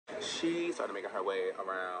she started making her way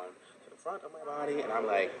around to the front of my body, and I'm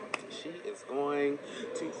like, she is going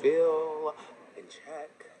to feel and check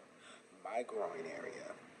my groin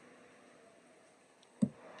area.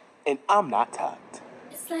 And I'm not tucked.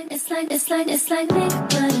 It's like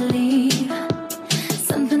make-believe.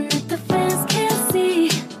 Something that the fans can't see.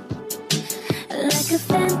 Like a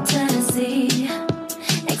fantasy.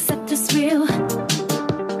 Except it's real.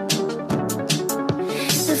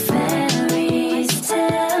 The fairies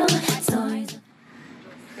tell stories.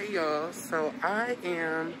 Hey y'all, so I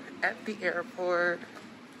am at the airport.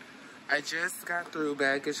 I just got through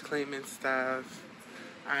baggage claim and stuff.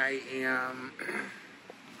 I am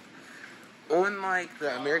on like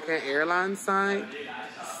the American Airlines side,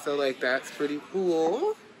 so like that's pretty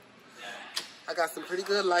cool. I got some pretty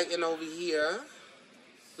good lighting over here.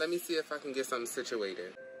 Let me see if I can get something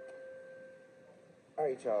situated.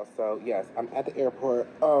 Alright y'all, so yes, I'm at the airport.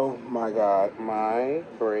 Oh my god, my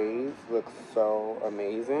braids look so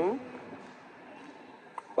amazing,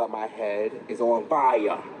 but my head is on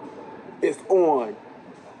fire. It's on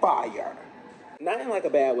fire. Not in like a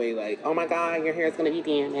bad way, like, oh my god, your hair's gonna be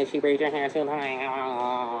damaged, she braided your hair too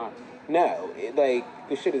high. No, like,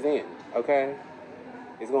 the shit is in, okay?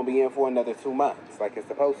 It's gonna be in for another 2 months, like it's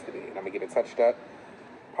supposed to be. And I'm gonna get it touched up.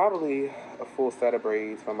 Probably a full set of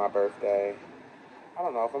braids for my birthday. I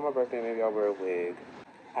don't know, for my birthday, maybe I'll wear a wig.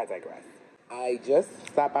 I digress. I just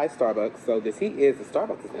stopped by Starbucks, so the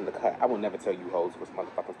Starbucks is in the cut. I will never tell you hoes which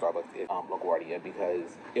motherfucking Starbucks is LaGuardia,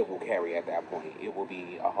 because it will carry at that point. It will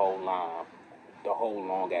be a whole line. The whole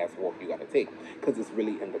long ass walk you gotta take, because it's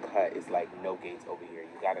really in the cut. It's like no gates over here.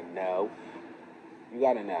 You gotta know.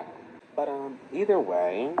 But either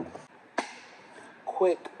way,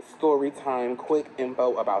 quick story time, quick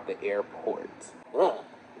info about the airport.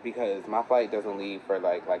 Because my flight doesn't leave for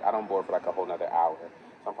like I don't board for like a whole nother hour.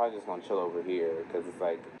 So I'm probably just gonna chill over here because it's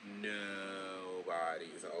like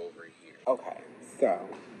nobody's over here. Okay, so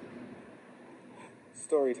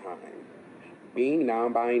story time. Being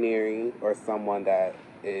non-binary, or someone that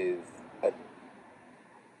is a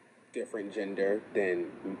different gender than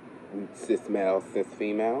cis male, cis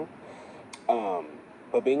female,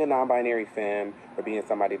 but being a non-binary femme, or being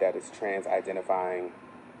somebody that is trans-identifying,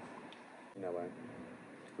 you know what?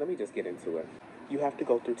 Let me just get into it. You have to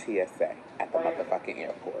go through TSA at the motherfucking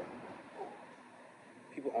airport.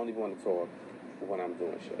 People only want to talk when I'm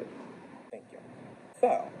doing shit. Thank you.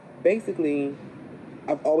 So, basically,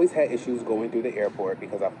 I've always had issues going through the airport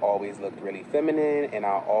because I've always looked really feminine, and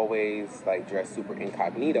I always like dress super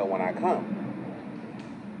incognito when I come.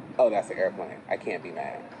 Oh, that's an airplane. I can't be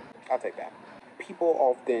mad. I'll take that. People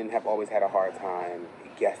often have always had a hard time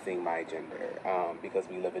guessing my gender because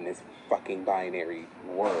we live in this fucking binary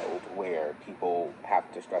world where people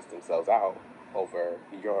have to stress themselves out over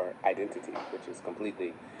your identity, which is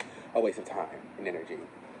completely a waste of time and energy.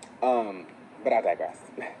 But I digress.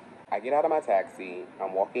 I get out of my taxi,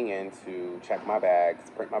 I'm walking in to check my bags,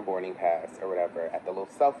 print my boarding pass or whatever at the little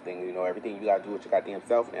self thing. You know, everything you gotta do with your goddamn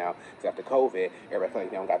self now. Because after COVID, everybody feel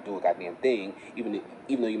like they don't gotta do a goddamn thing. Even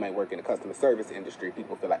though you might work in the customer service industry,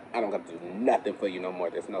 people feel like, I don't gotta do nothing for you no more.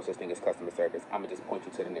 There's no such thing as customer service. I'm gonna just point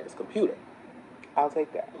you to the nearest computer. I'll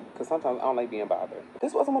take that. Because sometimes I don't like being bothered.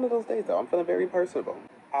 This wasn't one of those days though. I'm feeling very personable.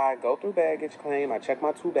 I go through baggage claim. I check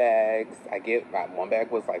my 2 bags. One bag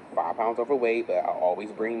was like 5 pounds overweight, but I always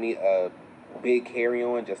bring me a big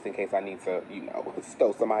carry-on just in case I need to,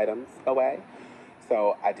 stow some items away.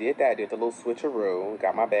 So I did that. Did the little switcheroo.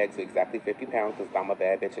 Got my bag to exactly 50 pounds because I'm a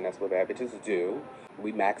bad bitch and that's what bad bitches do.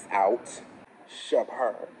 We max out. Shove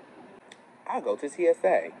her. I go to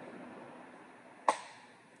TSA.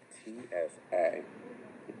 TSA.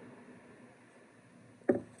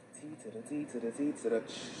 T to the T to the T to the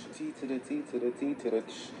T to the T to the T to the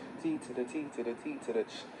T to the T to the T to the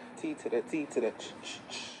T to the T to the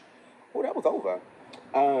Oh, that was over.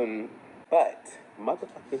 But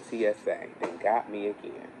motherfucking TSA, they got me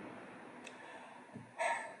again.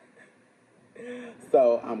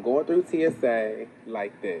 So I'm going through TSA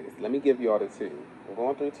like this. Let me give y'all the tea. I'm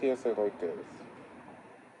going through TSA like this.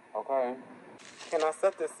 Okay. Can I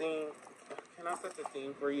set the scene? Can I set the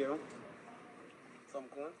scene for you? So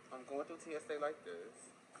I'm going through TSA like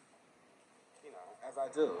this. You know, as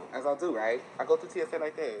I do, right? I go through TSA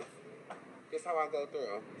like this. This how I go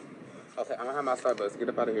through. Okay, I don't have my Starbucks. Get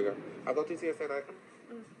up out of here, girl. I go through TSA like,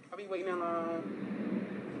 I'll be waiting in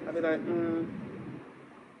line. I'll be like,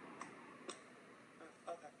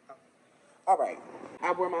 Okay. All right.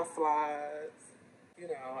 I wear my slides. You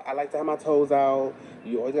know, I like to have my toes out.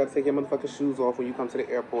 You always gotta take your motherfucking shoes off when you come to the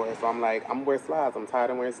airport. So I'm like, I'm gonna wear slides. I'm tired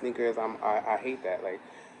of wearing sneakers. I hate that. Like,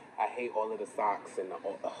 I hate all of the socks and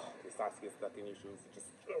the socks get stuck in your shoes. It's just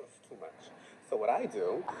it's too what I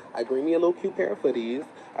do, I bring me a little cute pair of footies.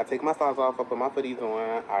 I take my socks off, I put my footies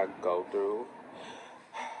on, I go through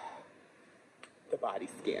the body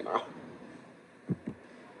scanner.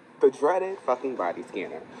 The dreaded fucking body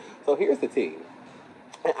scanner. So here's the tea.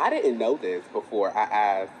 And I didn't know this before I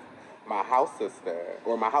asked my house sister,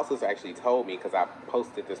 or my house sister actually told me because I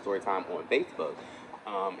posted the story time on Facebook.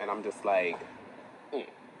 And I'm just like,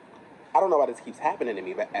 I don't know why this keeps happening to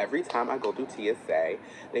me, but every time I go through TSA,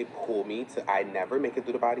 they pull me to, I never make it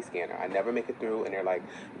through the body scanner. I never make it through, and they're like,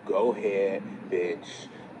 go ahead, bitch,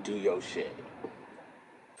 do your shit.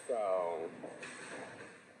 So,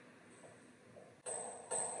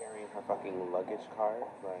 carrying her fucking luggage cart,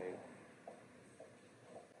 like,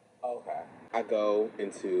 okay. I go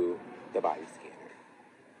into the body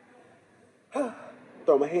scanner.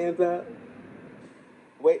 Throw my hands up.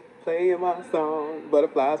 Wait, playing my song,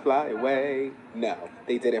 butterflies fly away. No,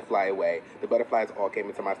 they didn't fly away. The butterflies all came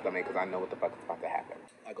into my stomach because I know what the fuck is about to happen.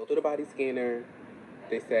 I go through the body scanner.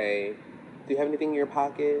 They say, do you have anything in your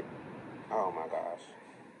pocket? Oh my gosh.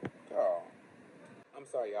 Girl. I'm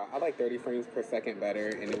sorry, y'all. I like 30 frames per second better,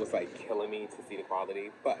 and it was like killing me to see the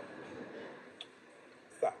quality. But,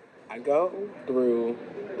 so, I go through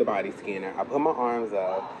the body scanner. I put my arms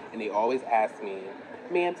up, and they always ask me,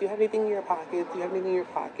 ma'am, do you have anything in your pockets? Do you have anything in your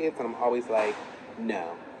pockets? And I'm always like,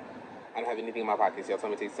 no. I don't have anything in my pockets. Y'all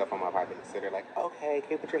told me to take stuff from my pockets. So they're like, okay,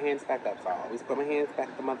 can you put your hands back up? So I always put my hands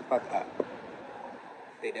back the motherfucker up.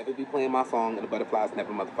 They never be playing my song, and the butterflies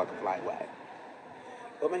never motherfucking fly away.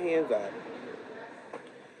 Put my hands up.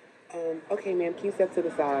 Okay, ma'am, can you step to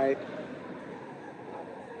the side?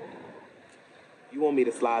 You want me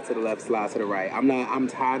to slide to the left, slide to the right. I'm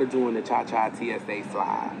tired of doing the cha-cha TSA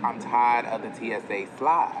slide. I'm tired of the TSA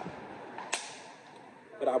slide.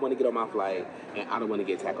 But I want to get on my flight, and I don't want to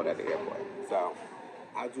get tackled at the airport. So,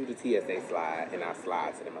 I'll do the TSA slide, and I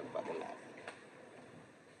slide to the motherfucking left.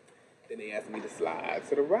 Then they asked me to slide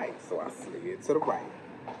to the right, so I slid to the right.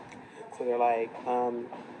 So they're like,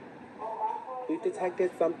 we've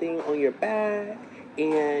detected something on your back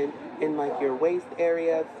and in like your waist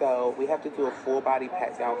area, so we have to do a full body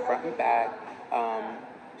pat down front and back.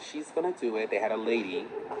 She's gonna do it. They had a lady,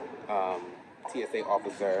 TSA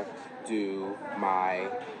officer, do my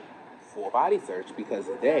full body search because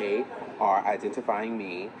they are identifying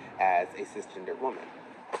me as a cisgender woman.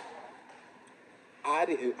 I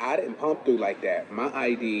didn't pump through like that. My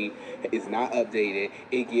ID is not updated.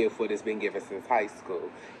 It gives what it's been given since high school.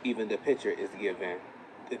 Even the picture is given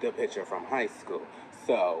the picture from high school.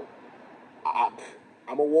 So,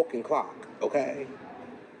 I'm a walking clock, okay?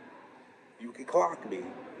 You can clock me.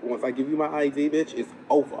 Once I give you my ID, bitch, it's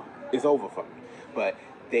over. It's over for me. But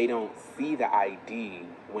they don't see the ID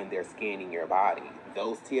when they're scanning your body.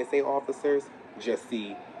 Those TSA officers just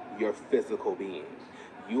see your physical being.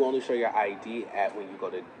 You only show your ID at when you go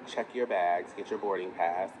to check your bags, get your boarding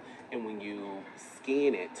pass, and when you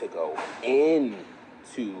scan it to go in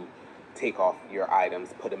to take off your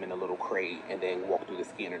items, put them in a little crate, and then walk through the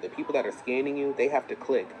scanner. The people that are scanning you, they have to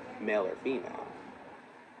click male or female.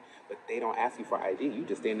 But they don't ask you for ID. You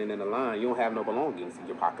just standing in a line. You don't have no belongings.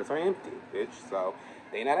 Your pockets are empty, bitch. So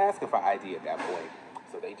they not asking for ID at that point.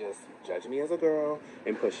 So they just judge me as a girl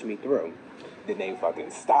and push me through. Then they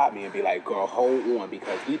fucking stop me and be like, girl, hold on,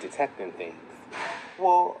 because we detecting things.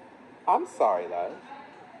 Well, I'm sorry, love.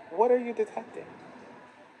 What are you detecting?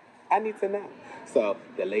 I need to know. So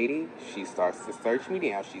the lady, she starts to search me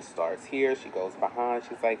down. She starts here. She goes behind.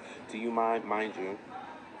 She's like, do you mind? Mind you,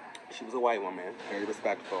 she was a white woman, very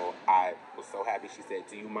respectful. I was so happy. She said,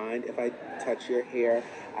 do you mind if I touch your hair?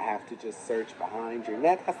 I have to just search behind your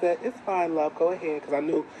neck. I said, it's fine, love. Go ahead. Because I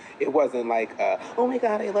knew it wasn't like, oh, my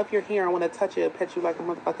God, I love your hair. I want to touch it, pet you like a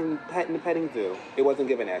motherfucking pet in the petting zoo. It wasn't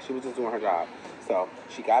giving that. She was just doing her job. So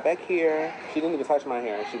she got back here. She didn't even touch my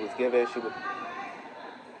hair. She was giving. She was...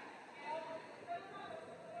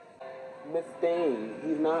 Miss Thing,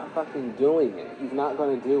 he's not fucking doing it. He's not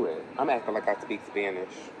going to do it. I'm acting like I speak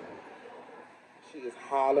Spanish. She is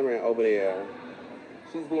hollering over there.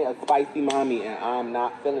 She's being a spicy mommy, and I'm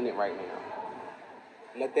not feeling it right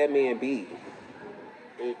now. Let that man be.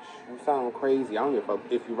 Bitch, you sound crazy. I don't give a fuck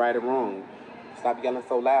if you right or wrong. Stop yelling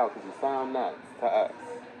so loud, because you sound nuts to us.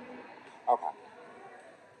 Okay.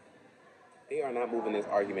 They are not moving this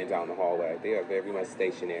argument down the hallway. They are very much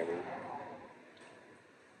stationary.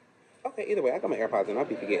 Okay, either way, I got my AirPods in. I'll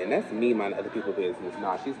be forgetting. That's me minding other people's business.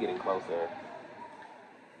 Nah, she's getting closer.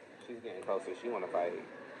 She's getting closer. She want to fight.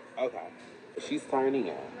 Okay. She's turning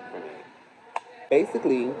in for me.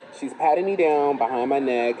 Basically, she's patting me down behind my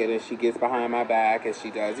neck, and then she gets behind my back, and she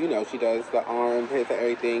does, you know, she does the arm hits and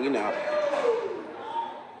everything, you know.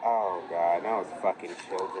 Oh, God. Now it's fucking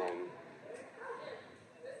children.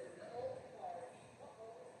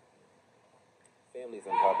 Families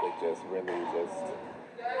in public just really just,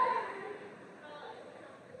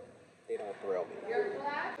 they don't thrill me.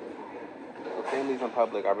 Families in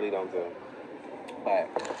public, I really don't do. But,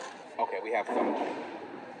 okay, we have some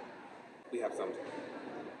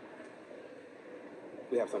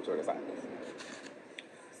sort of silence.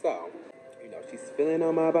 So, she's feeling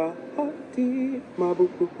on my body, my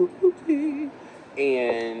booty,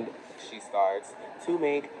 and she starts to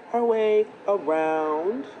make her way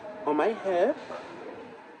around on my hip.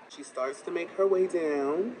 She starts to make her way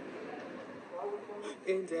down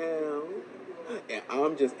and down. And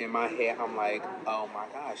I'm just in my head, I'm like, oh my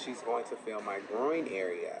gosh, she's going to feel my groin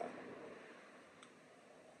area.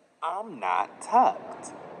 I'm not tucked.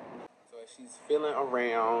 So as she's feeling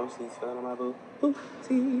around, she's feeling my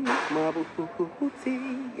booty, my booty.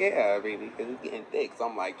 Yeah, baby, because it's getting thick. So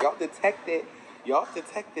I'm like, y'all detected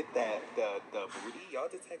that the booty, y'all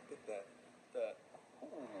detected the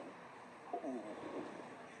ooh.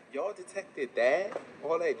 Y'all detected that?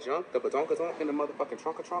 All that junk, the badonka in the motherfucking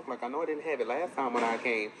trunk. Like, I know I didn't have it last time when I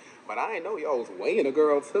came, but I didn't know y'all was weighing a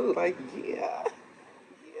girl, too. Like, yeah,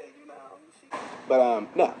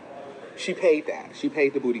 But, no. She paid that. She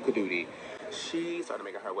paid the booty kadooty. She started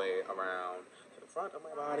making her way around to the front of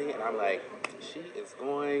my body, and I'm like, she is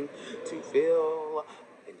going to feel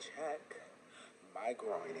and check my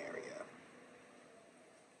groin area.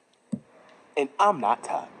 And I'm not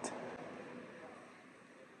tucked.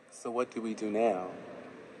 So what do we do now?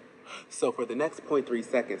 So for the next 0.3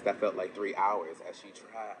 seconds, that felt like 3 hours as she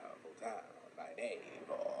traveled down my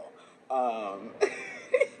navel.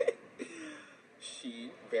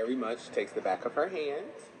 She very much takes the back of her hand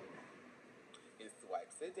and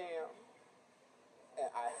swipes it down. And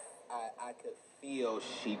I could feel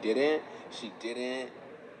she didn't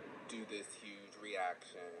do this huge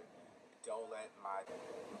reaction. Don't let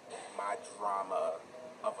my drama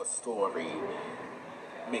of a story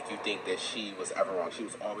make you think that she was ever wrong. She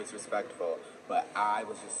was always respectful, but I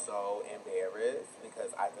was just so embarrassed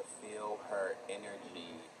because I could feel her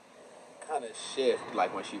energy kind of shift,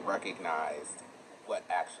 like when she recognized what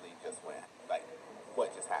actually just went, like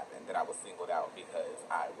what just happened, that I was singled out because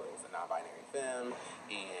I was a non-binary femme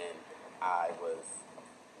and I was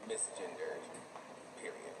misgendered,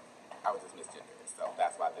 period. I was just misgendered, so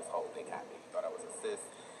that's why this whole thing happened. You thought I was a cis,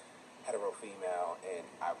 hetero female, and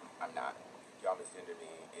I'm not. Y'all misgendered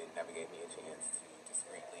me and never gave me a chance to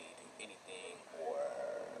discreetly do anything or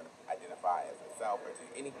identify as myself or do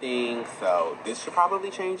anything. So this should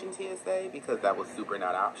probably change in TSA because that was super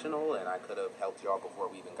not optional, and I could have helped y'all before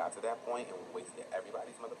we even got to that point and wasted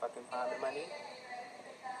everybody's motherfucking time and money.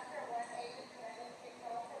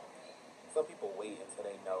 Some people wait until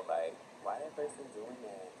they know, like, why that person doing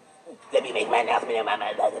that? Let me make my announcement in my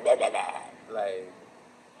mind. Like,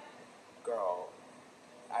 girl,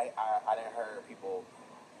 I didn't hear people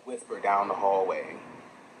whisper down the hallway.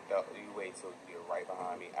 You wait till you're right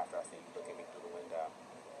behind me after I see you look at me through the window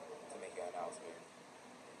to make your announcement.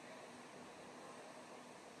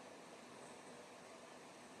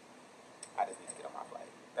 I just need to get on my flight.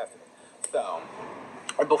 That's it. So,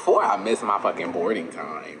 before I miss my fucking boarding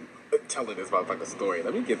time, telling this motherfucking story,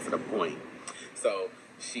 let me get to the point. So,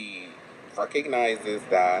 she recognizes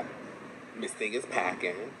that Miss Thing is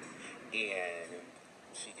packing, and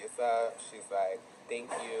she gets up, she's like,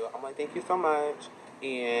 thank you. I'm like, thank you so much.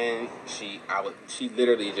 And she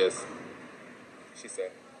literally just, she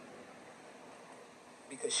said,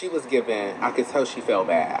 because she was given, I could tell she felt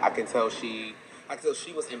bad. I could tell she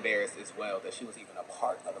was embarrassed as well that she was even a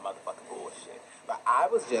part of the motherfucking bullshit. But I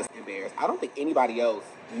was just embarrassed. I don't think nobody else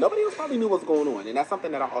probably knew what's going on. And that's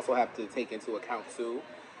something that I also have to take into account too.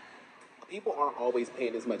 People aren't always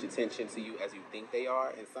paying as much attention to you as you think they are.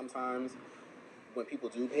 And sometimes when people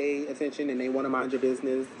do pay attention and they want to mind your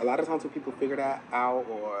business, a lot of times when people figure that out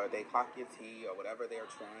or they clock your tea or whatever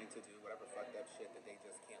they're trying to do, whatever fucked up shit that they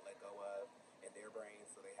just can't let go of in their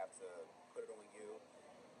brains, so they have to put it on you.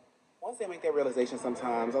 Once they make that realization,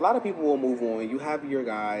 sometimes a lot of people will move on. You have your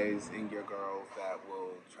guys and your girls that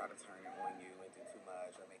will try to turn it on you and do too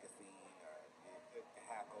much or make a scene or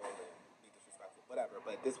hackle and be disrespectful, whatever.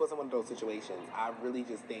 But this wasn't one of those situations. I really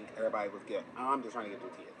just think everybody was good. I'm just trying to get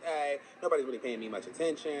through TSA. Nobody's really paying me much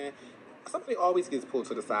attention. Something always gets pulled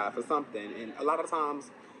to the side for something, and a lot of times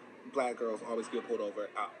black girls always get pulled over.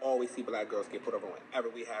 I always see black girls get pulled over whenever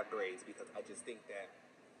we have braids because I just think that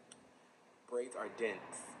braids are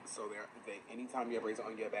dense, so anytime your braids are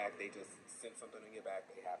on your back, they just send something on your back.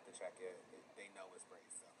 They have to check it. They know it's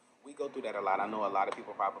braids. So we go through that a lot. I know a lot of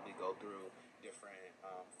people probably go through different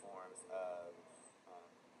forms of.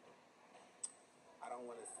 I don't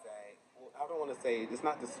want to say. Well, I don't want to say it's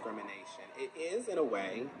not discrimination. It is in a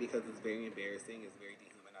way because it's very embarrassing. It's very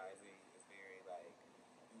dehumanizing. It's very like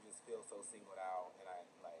you just feel so singled out and I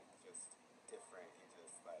like just different and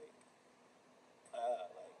just like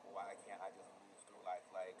why can't I just move through life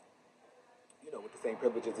like with the same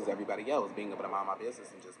privileges as everybody else, being able to mind my business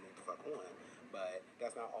and just move the fuck on. But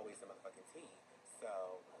that's not always the motherfucking tea.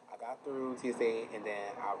 So I got through TSA and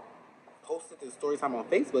then I posted this story time on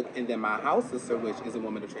Facebook, and then my house sister, which is a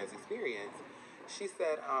woman of trans experience, she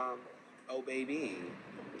said, "Oh baby,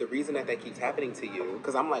 the reason that keeps happening to you,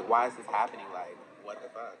 because I'm like, why is this happening? Like, what the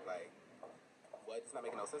fuck? Like, what? It's not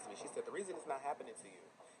making no sense to me." She said, "The reason it's not happening to you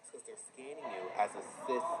is because they're scanning you as a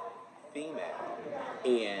cis female,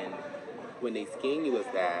 and when they scan you as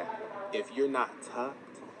that, if you're not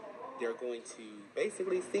tucked, they're going to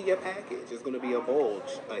basically see your package. It's going to be a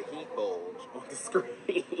bulge, a heat bulge on the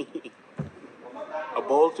screen." A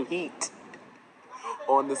bulge of heat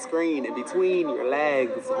on the screen in between your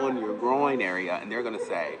legs on your groin area, and they're gonna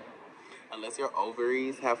say, unless your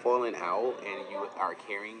ovaries have fallen out and you are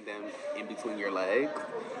carrying them in between your legs,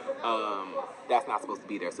 that's not supposed to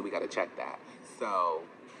be there, so we gotta check that. So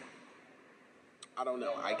I don't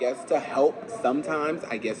know. I guess to help sometimes,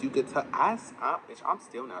 I guess you could bitch, I'm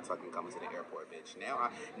still not fucking coming to the airport, bitch.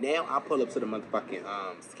 Now I pull up to the motherfucking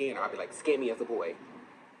scanner. I'll be like, scan me as a boy.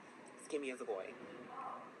 Scan me as a boy.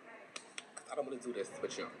 I don't want to do this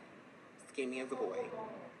with you. Scan me as a boy.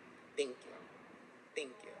 Thank you. Thank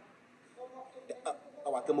you.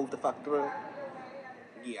 Oh, I can move the fuck through?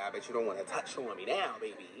 Yeah, I bet you don't want to touch on me now,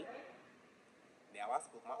 baby. Now, I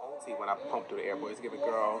spoke my own tea when I pumped through the airport. It's giving,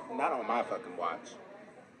 girl, not on my fucking watch.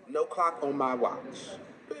 No clock on my watch.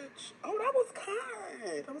 Bitch. Oh, that was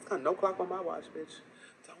kind. That was kind. No clock on my watch, bitch.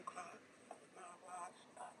 Don't clock on my watch.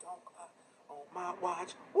 Don't clock on my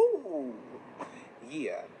watch. Woo.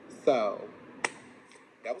 Yeah. So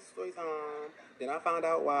that was story time. Then I found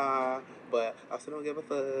out why, but I still don't give a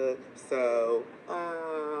fuck. So,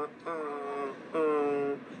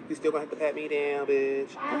 you still gonna have to pat me down,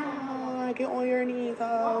 bitch. Get on your knees,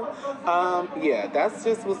 ho. Yeah, that's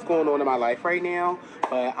just what's going on in my life right now.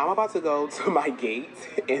 But I'm about to go to my gate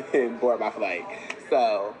and then board my flight.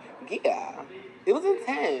 So, yeah. It was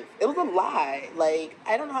intense. It was a lot. Like,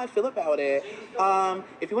 I don't know how I feel about it.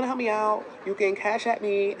 If you want to help me out, you can cash at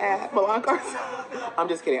me at Milan Carson. I'm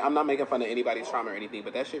just kidding. I'm not making fun of anybody's trauma or anything,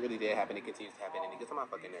 but that shit really did happen. It continues to happen, and it gets on my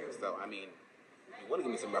fucking nerves. So, I mean, if you want to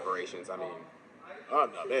give me some reparations, I mean,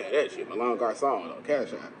 I'm not bad at that shit. Milan Garcon on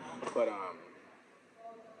cash app. But,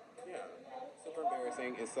 yeah, super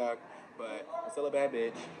embarrassing. It sucked, but I'm still a bad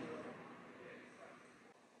bitch.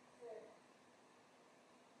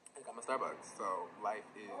 I got my Starbucks, so life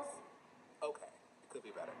is okay. It could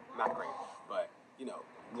be better. Not great, but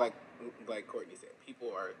like Courtney said,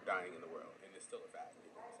 people are dying in the world, and it's still a fact. So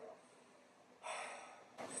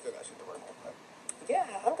still got shit to work on. But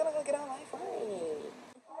yeah, I'm gonna go get on life right.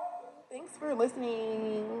 Thanks for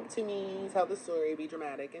listening to me tell the story, be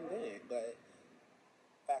dramatic and vent, but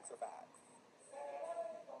facts are facts.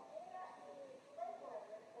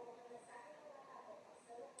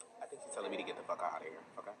 I think she's telling me to get the fuck out of here.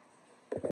 Okay.